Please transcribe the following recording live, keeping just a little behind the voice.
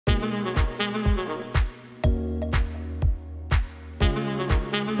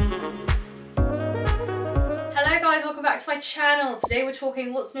back to my channel. Today we're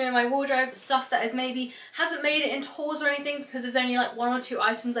talking what's new in my wardrobe, stuff that is maybe hasn't made it into hauls or anything because there's only like 1 or 2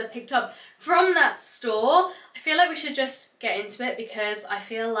 items I picked up from that store. I feel like we should just get into it because I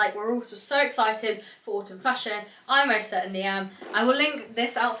feel like we're all just so excited for autumn fashion. I most certainly am. I will link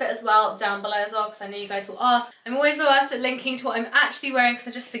this outfit as well down below as well because I know you guys will ask. I'm always the worst at linking to what I'm actually wearing because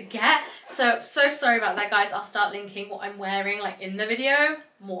I just forget. So sorry about that, guys. I'll start linking what I'm wearing like in the video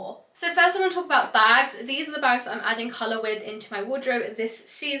more. So first I want to talk about bags. These are the bags that I'm adding colour with into my wardrobe this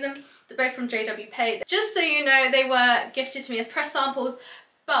season. They're both from JW Pay. Just so you know, they were gifted to me as press samples,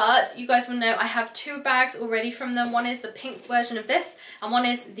 but you guys will know I have 2 bags already from them. One is the pink version of this and one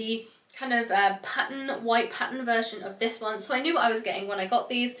is the kind of white pattern version of this one. So I knew what I was getting when I got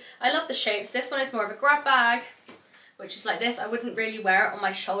these. I love the shapes. This one is more of a grab bag, which is like this. I wouldn't really wear it on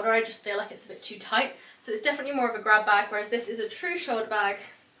my shoulder. I just feel like it's a bit too tight. So it's definitely more of a grab bag, whereas this is a true shoulder bag.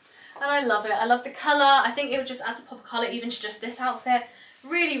 And I love it. I love the colour. I think it would just add a pop of colour even to just this outfit.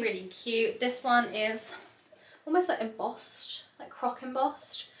 Really, really cute. This one is almost like embossed, like croc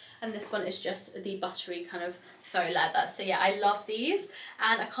embossed. And this one is just the buttery kind of faux leather. So yeah, I love these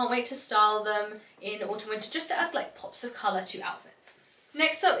and I can't wait to style them in autumn winter just to add like pops of colour to outfits.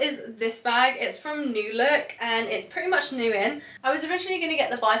 Next up is this bag. It's from New Look and it's pretty much new in. I was originally going to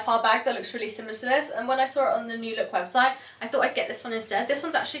get the By Far bag that looks really similar to this, and when I saw it on the New Look website I thought I'd get this one instead. This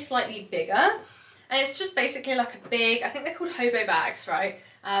one's actually slightly bigger and it's just basically like a big, I think they're called hobo bags, right?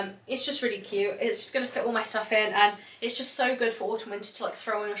 It's just really cute. It's just going to fit all my stuff in and it's just so good for autumn winter to like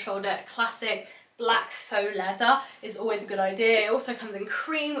throw on your shoulder. Classic black faux leather is always a good idea. It also comes in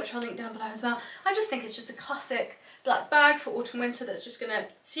cream, which I'll link down below as well. I just think it's just a classic black bag for autumn winter that's just going to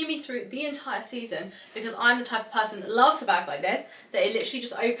see me through the entire season, because I'm the type of person that loves a bag like this, that it literally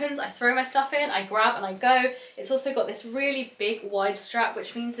just opens, I throw my stuff in, I grab and I go. It's also got this really big wide strap,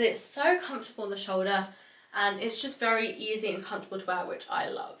 which means that it's so comfortable on the shoulder and it's just very easy and comfortable to wear, which I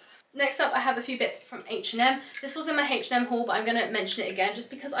love. Next up I have a few bits from H&M. This was in my H&M haul, but I'm going to mention it again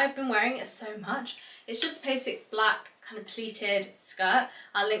just because I've been wearing it so much. It's just a basic black kind of pleated skirt.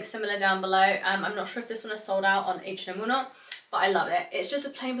 I'll link similar down below. I'm not sure if this one is sold out on H&M or not, but I love it. It's just a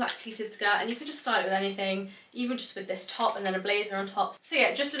plain black pleated skirt and you can just style it with anything, even just with this top and then a blazer on top. So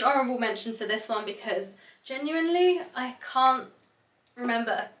yeah, just an honourable mention for this one because genuinely I can't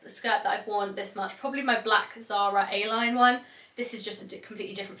remember a skirt that I've worn this much. Probably my black Zara A-line one. This is just a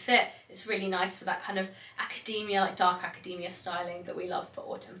completely different fit. It's really nice for that kind of academia, like dark academia styling that we love for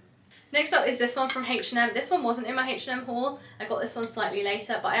autumn. Next up is this one from H&M. This one wasn't in my H&M haul. I got this one slightly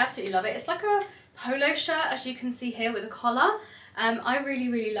later, but I absolutely love it. It's like a polo shirt, as you can see here, with a collar. I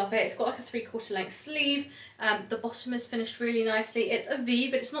really love it. It's got like a 3/4 length sleeve. The bottom is finished really nicely. It's a V,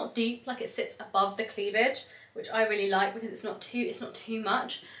 but it's not deep, like it sits above the cleavage, which I really like because it's not too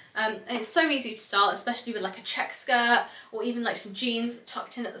much. And it's so easy to style, especially with like a check skirt or even like some jeans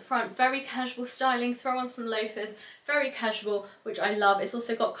tucked in at the front. Very casual styling, throw on some loafers, very casual, which I love. It's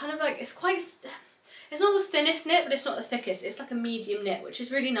also got kind of like, it's not the thinnest knit, but it's not the thickest. It's like a medium knit, which is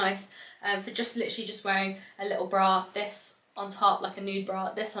really nice for just literally just wearing a little bra, this on top, like a nude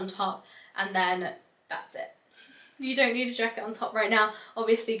bra, this on top, and then that's it. You don't need a jacket on top right now.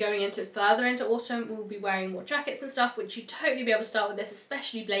 Obviously going into further into autumn we'll be wearing more jackets and stuff, which you totally be able to start with this,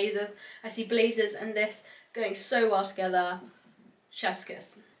 especially blazers. I see blazers and this going so well together. Chef's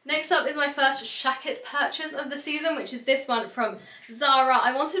kiss. Next up is my first shacket purchase of the season, which is this one from Zara.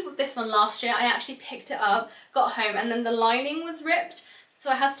 I wanted this one last year. I actually picked it up, got home, and then the lining was ripped.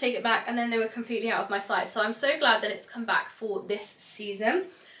 So I had to take it back and then they were completely out of my sight. So I'm so glad that it's come back for this season.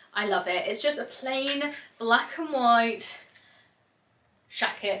 I love it. It's just a plain black and white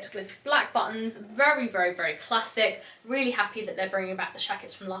shacket with black buttons. Very classic. Really happy that they're bringing back the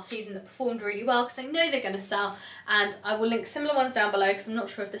shackets from last season that performed really well because I know they're going to sell, and I will link similar ones down below because I'm not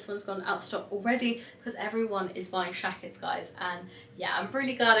sure if this one's gone out of stock already because everyone is buying shackets, guys. And yeah, I'm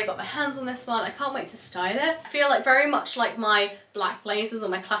really glad I got my hands on this one. I can't wait to style it. I feel like very much like my black blazers or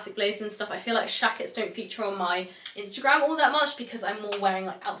my classic blazers and stuff, I feel like shackets don't feature on my Instagram all that much because I'm more wearing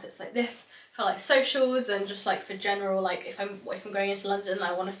like outfits like this for like socials and just like for general, like if I'm going into London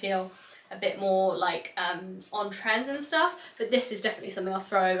I want to feel a bit more like on trend and stuff. But this is definitely something I'll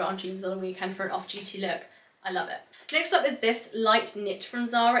throw over on jeans on a weekend for an off-duty look. I love it. Next up is this light knit from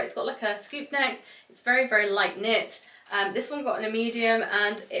Zara. It's got like a scoop neck. It's very light knit. This one got in a medium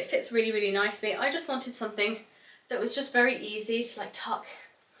and it fits really nicely. I just wanted something that was just very easy to like tuck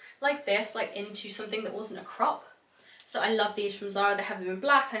like this, like into something that wasn't a crop. So I love these from Zara. They have them in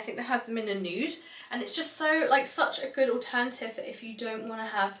black and I think they have them in a nude. And it's just so like such a good alternative if you don't want to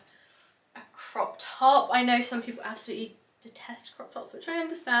have a crop top. I know some people absolutely detest crop tops, which I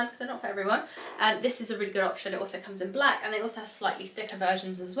understand because they're not for everyone. This is a really good option. It also comes in black, and they also have slightly thicker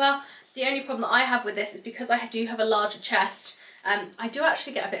versions as well. The only problem that I have with this is because I do have a larger chest. I do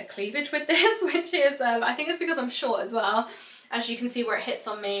actually get a bit of cleavage with this, which is, I think it's because I'm short as well. As you can see where it hits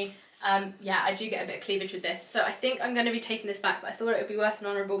on me, yeah, I do get a bit of cleavage with this. So I think I'm going to be taking this back, but I thought it would be worth an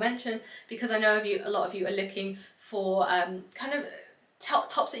honourable mention because I know a lot of you are looking for kind of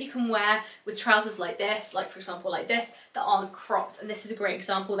tops that you can wear with trousers like this, like for example like this, that aren't cropped, and this is a great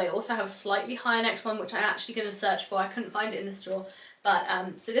example. They also have a slightly higher necked one, which I'm actually going to search for. I couldn't find it in the store, but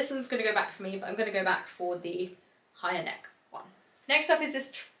so this one's going to go back for me, but I'm going to go back for the higher neck one. Next up is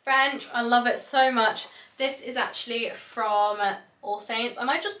this trench. I love it so much. This is actually from All Saints. I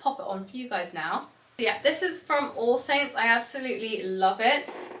might just pop it on for you guys now. Yeah, this is from All Saints. I absolutely love it.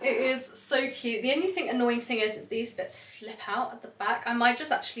 It is so cute. The only annoying thing is these bits flip out at the back. I might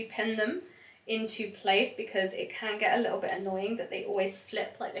just actually pin them into place because it can get a little bit annoying that they always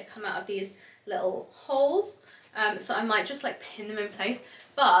flip, like they come out of these little holes. So I might just like pin them in place,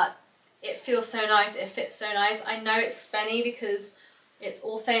 but it feels so nice. It fits so nice. I know it's spenny because it's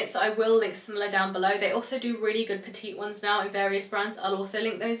All Saints, so I will link similar down below. They also do really good petite ones now in various brands. I'll also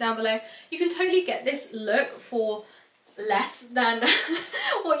link those down below. You can totally get this look for less than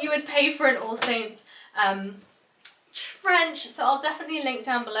what you would pay for an All Saints trench. So I'll definitely link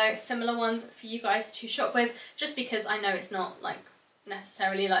down below similar ones for you guys to shop with, just because I know it's not like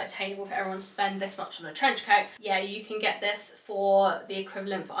necessarily like attainable for everyone to spend this much on a trench coat. Yeah, you can get this for the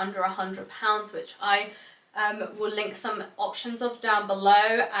equivalent for under £100, which I will link some options of down below,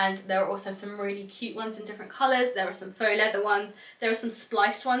 and there are also some really cute ones in different colours. There are some faux leather ones, there are some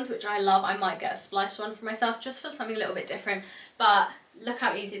spliced ones which I love. I might get a spliced one for myself just for something a little bit different, but look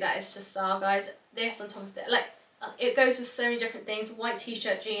how easy that is to style, guys. This on top of it, like it goes with so many different things. White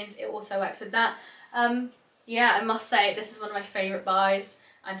t-shirt, jeans, it also works with that. Yeah, I must say this is one of my favourite buys.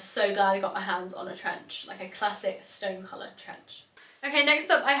 I'm so glad I got my hands on a trench, like a classic stone coloured trench. Okay, next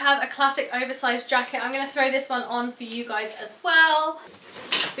up I have a classic oversized jacket. I'm going to throw this one on for you guys as well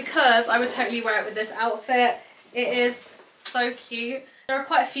because I would totally wear it with this outfit. It is so cute. There are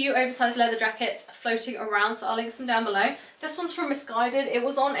quite a few oversized leather jackets floating around, so I'll link some down below. This one's from Misguided. It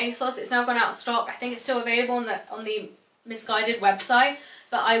was on ASOS. It's now gone out of stock. I think it's still available on the Misguided website,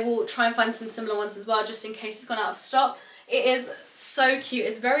 but I will try and find some similar ones as well just in case it's gone out of stock. It is so cute.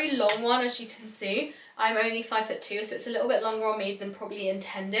 It's a very long one, as you can see. I'm only 5'2", so it's a little bit longer on me than probably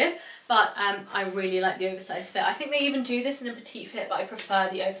intended, but I really like the oversized fit. I think they even do this in a petite fit, but I prefer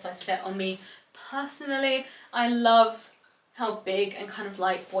the oversized fit on me personally. I love how big and kind of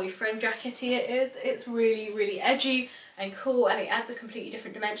like boyfriend jackety it is. It's really, really edgy and cool, and it adds a completely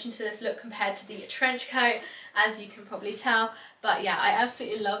different dimension to this look compared to the trench coat, as you can probably tell. But yeah, I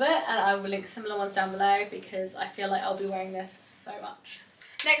absolutely love it, and I will link similar ones down below because I feel like I'll be wearing this so much.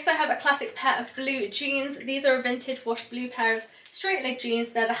 Next I have a classic pair of blue jeans. These are a vintage wash blue pair of straight leg jeans.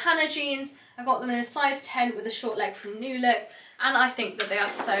 They're the Hannah jeans. I got them in a size 10 with a short leg from New Look, and I think that they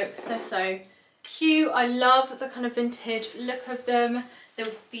are so cute. I love the kind of vintage look of them.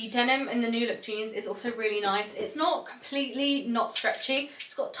 The denim in the New Look jeans is also really nice. It's not completely not stretchy.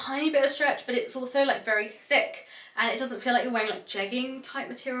 It's got a tiny bit of stretch, but it's also like very thick, and it doesn't feel like you're wearing like jegging type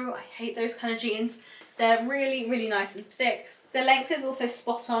material. I hate those kind of jeans. They're really, really nice and thick. The length is also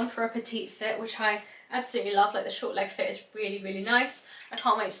spot on for a petite fit, which I absolutely love. Like the short leg fit is really, really nice. I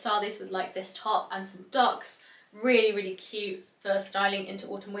can't wait to style these with like this top and some ducks. Really, really cute for styling into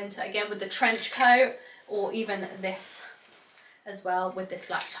autumn winter. Again, with the trench coat, or even this as well with this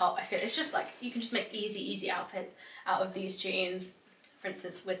black top. I feel it's just like you can just make easy outfits out of these jeans. For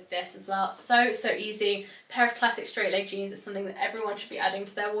instance, with this as well. So easy. A pair of classic straight leg jeans is something that everyone should be adding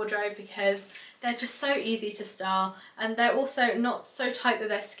to their wardrobe because they're just so easy to style, and they're also not so tight that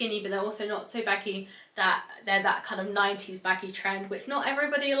they're skinny, but they're also not so baggy that they're that kind of 90s baggy trend, which not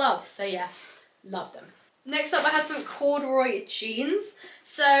everybody loves. So yeah, love them. Next up I have some corduroy jeans.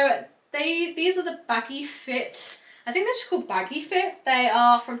 So these are the baggy fit. I think they're just called baggy fit. They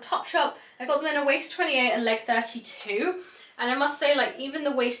are from Topshop. I got them in a waist 28 and leg 32. And I must say, like, even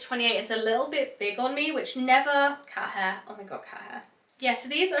the waist 28 is a little bit big on me, which never... Cat hair. Oh my god, cat hair. Yeah, so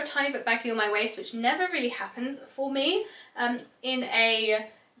these are a tiny bit baggy on my waist, which never really happens for me in a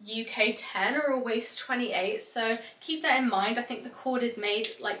UK 10 or a waist 28. So keep that in mind. I think the cord is made,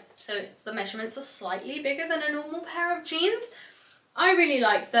 like, so the measurements are slightly bigger than a normal pair of jeans. I really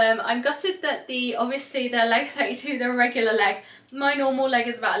like them. I'm gutted that obviously they're leg 32, they're a regular leg. My normal leg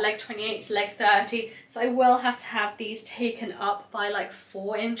is about a leg 28 to leg 30, so I will have to have these taken up by like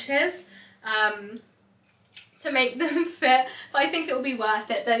 4 inches to make them fit, but I think it will be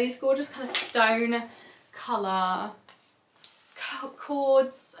worth it. They're these gorgeous kind of stone colour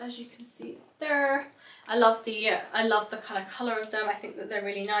cords, as you can see there. I love the kind of colour of them. I think that they're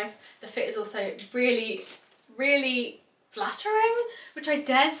really nice. The fit is also really, really flattering, which I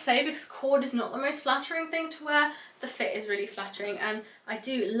dare say because cord is not the most flattering thing to wear. The fit is really flattering, and I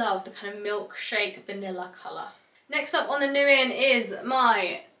do love the kind of milkshake vanilla colour. Next up on the new in is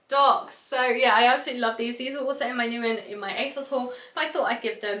my Docs. So yeah, I absolutely love these. These are also in my new in my ASOS haul, but I thought I'd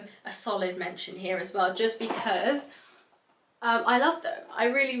give them a solid mention here as well, just because I love them. I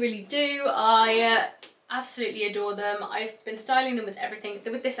really, really do. I absolutely adore them. I've been styling them with everything.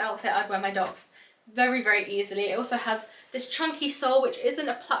 With this outfit, I'd wear my Docs very, very easily. It also has this chunky sole, which isn't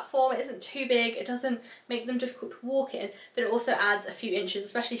a platform, it isn't too big, it doesn't make them difficult to walk in, but it also adds a few inches,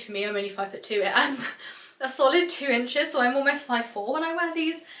 especially for me, I'm only 5'2", it adds a solid 2 inches, so I'm almost 5'4" when I wear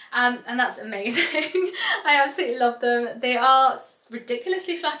these, and that's amazing. I absolutely love them. They are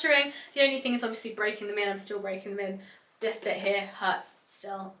ridiculously flattering. The only thing is obviously breaking them in. I'm still breaking them in. This bit here hurts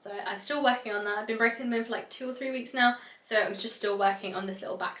still, so I'm still working on that. I've been breaking them in for like 2 or 3 weeks now, so I'm just still working on this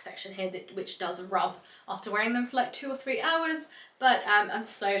little back section here which does rub after wearing them for like 2 or 3 hours, but I'm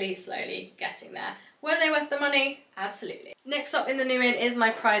slowly getting there. Were they worth the money? Absolutely. Next up in the new in is my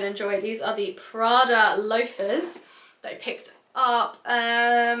pride and joy. These are the Prada loafers that I picked up,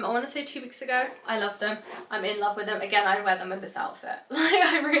 I want to say 2 weeks ago. I love them. I'm in love with them. Again, I'd wear them with this outfit. Like,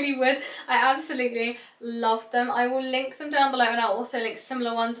 I really would. I absolutely love them. I will link them down below, and I'll also link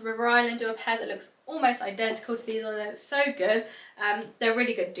similar ones. River Island do a pair that looks almost identical to these, and they're so good. They're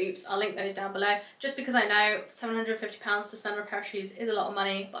really good dupes. I'll link those down below, just because I know £750 to spend on a pair of shoes is a lot of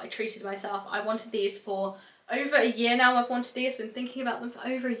money, but I treated myself. I wanted these for over a year now. I've wanted these, been thinking about them for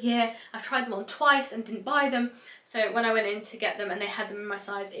over a year. I've tried them on twice and didn't buy them. So when I went in to get them and they had them in my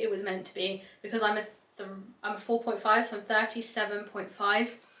size, it was meant to be, because I'm a 4.5, so I'm 37.5,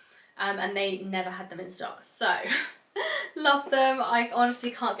 and they never had them in stock. So love them. I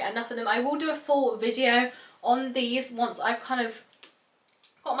honestly can't get enough of them. I will do a full video on these once I've kind of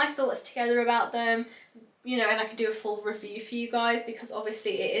got my thoughts together about them, you know, and I can do a full review for you guys, because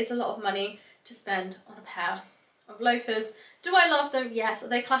obviously it is a lot of money to spend on a pair of loafers. Do I love them? Yes. Are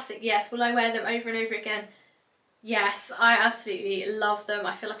they classic? Yes. Will I wear them over and over again? Yes. I absolutely love them.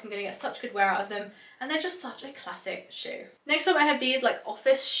 I feel like I'm going to get such good wear out of them, and they're just such a classic shoe. Next up I have these like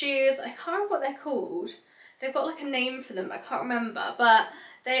office shoes. I can't remember what they're called. They've got like a name for them, I can't remember, but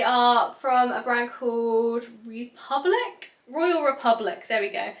they are from a brand called Royal Republic, there we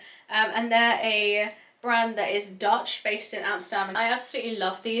go. And they're a brand that is Dutch, based in Amsterdam. I absolutely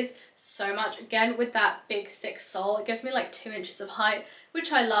love these so much. Again, with that big thick sole, it gives me like 2 inches of height,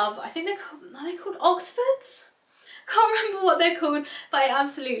 which I love. I think are they called Oxfords? Can't remember what they're called, but I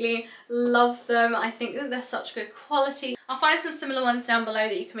absolutely love them. I think that they're such good quality. I'll find some similar ones down below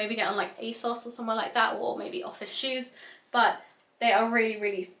that you can maybe get on like ASOS or somewhere like that, or maybe Office Shoes, but they are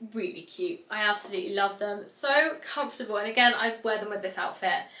really cute. I absolutely love them. So comfortable, and again, I wear them with this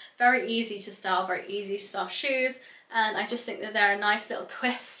outfit. Very easy to style, very easy to style shoes, and I just think that they're a nice little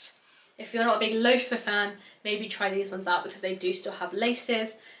twist. If you're not a big loafer fan, maybe try these ones out, because they do still have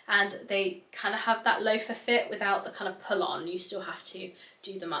laces and they kind of have that loafer fit without the kind of pull on. You still have to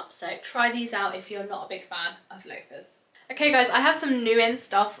do them up. So try these out if you're not a big fan of loafers. Okay guys, I have some new in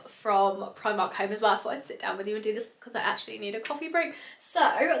stuff from Primark Home as well. I thought I'd sit down with you and do this because I actually need a coffee break. So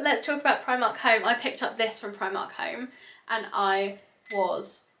let's talk about Primark Home. I picked up this from Primark Home and I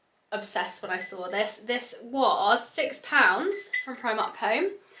was obsessed when I saw this. This was £6 from Primark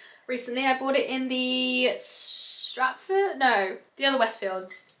Home. Recently I bought it in the the other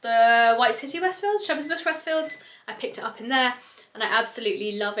Westfields, the White City Westfields, Shepherd's Bush Westfields. I picked it up in there and I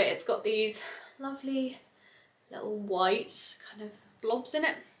absolutely love it. It's got these lovely little white kind of blobs in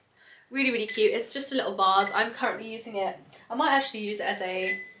it. Really cute. It's just a little vase. I'm currently using it. I might actually use it as a,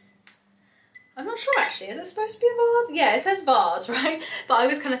 I'm not sure actually, is it supposed to be a vase? Yeah, it says vase, right? But I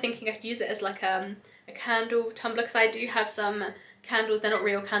was kind of thinking I could use it as like a candle tumbler, because I do have some candles. They're not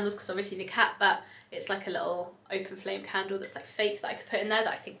real candles because obviously the cat, but it's like a little open flame candle that's like fake that I could put in there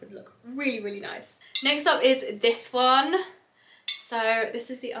that I think would look really nice. Next up is this one. So this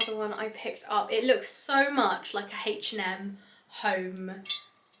is the other one I picked up. It looks so much like a H&M home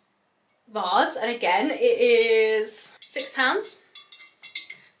vase, and again it is £6.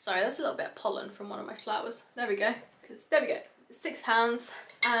 Sorry, that's a little bit of pollen from one of my flowers. There we go. There we go. It's £6,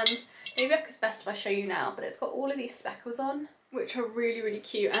 and maybe it's best if I show you now, but it's got all of these speckles on, which are really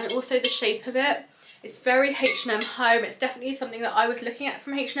cute, and also the shape of it. It's very H&M home. It's definitely something that I was looking at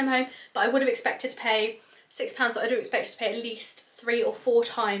from H&M home, but I would have expected to pay £6, so I do expect you to pay at least 3 or 4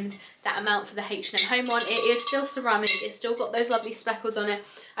 times that amount for the H&M Home one. It is still ceramic, it's still got those lovely speckles on it.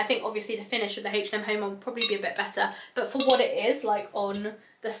 I think obviously the finish of the H&M Home one will probably be a bit better, but for what it is, like on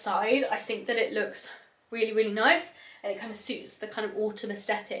the side, I think that it looks really, really nice, and it kind of suits the kind of autumn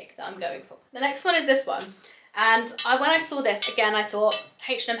aesthetic that I'm going for. The next one is this one, and when I saw this, again, I thought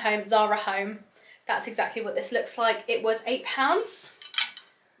H&M Home, Zara Home. That's exactly what this looks like. It was £8.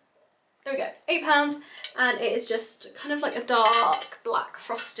 There we go, £8, and it is just kind of like a dark black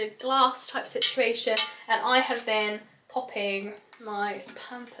frosted glass type situation, and I have been popping my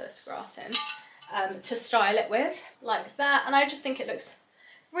pampas grass in to style it with, like that, and I just think it looks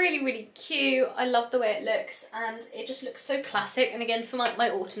really, really cute. I love the way it looks, and it just looks so classic, and again, for my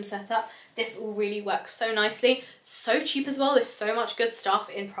autumn setup, this all really works so nicely. So cheap as well. There's so much good stuff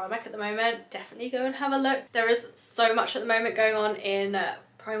in Primark at the moment. Definitely go and have a look. There is so much at the moment going on in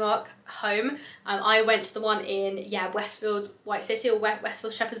Primark Home. I went to the one in Westfield White City, or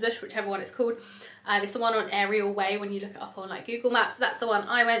Westfield Shepherd's Bush, whichever one it's called. It's the one on Ariel Way when you look it up on like Google Maps. That's the one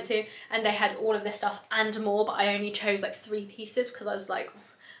I went to, and they had all of this stuff and more, but I only chose like 3 pieces because I was like,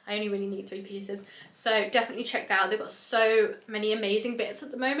 I only really need 3 pieces. So definitely check that out. They've got so many amazing bits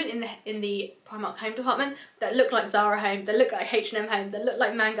at the moment in the Primark Home department that look like Zara Home, that look like H&M Home, that look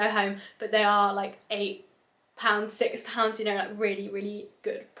like Mango Home, but they are like £8, £6, you know, like really, really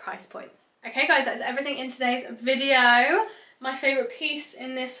good price points. Okay guys, that's everything in today's video. My favourite piece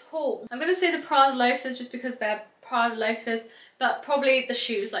in this haul, I'm going to say the Prada loafers just because they're Prada loafers, but probably the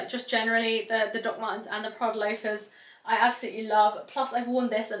shoes, like just generally the Doc Martens and the Prada loafers I absolutely love. Plus I've worn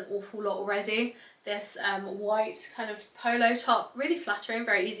this an awful lot already. This white kind of polo top, really flattering,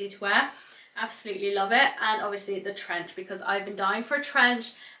 very easy to wear. Absolutely love it. And obviously the trench, because I've been dying for a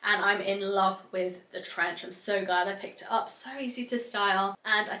trench and I'm in love with the trench. I'm so glad I picked it up. So easy to style,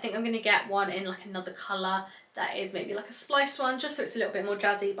 and I think I'm going to get one in like another colour that is maybe like a spliced one, just so it's a little bit more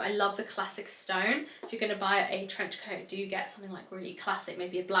jazzy. But I love the classic stone. If you're going to buy a trench coat, do get something like really classic,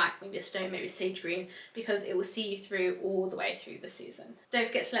 maybe a black, maybe a stone, maybe a sage green, because it will see you through all the way through the season. Don't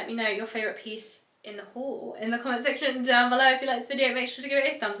forget to let me know your favourite piece in the haul in the comment section down below. If you like this video, make sure to give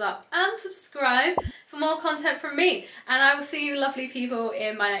it a thumbs up and subscribe for more content from me, and I will see you lovely people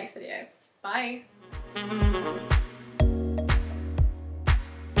in my next video. Bye.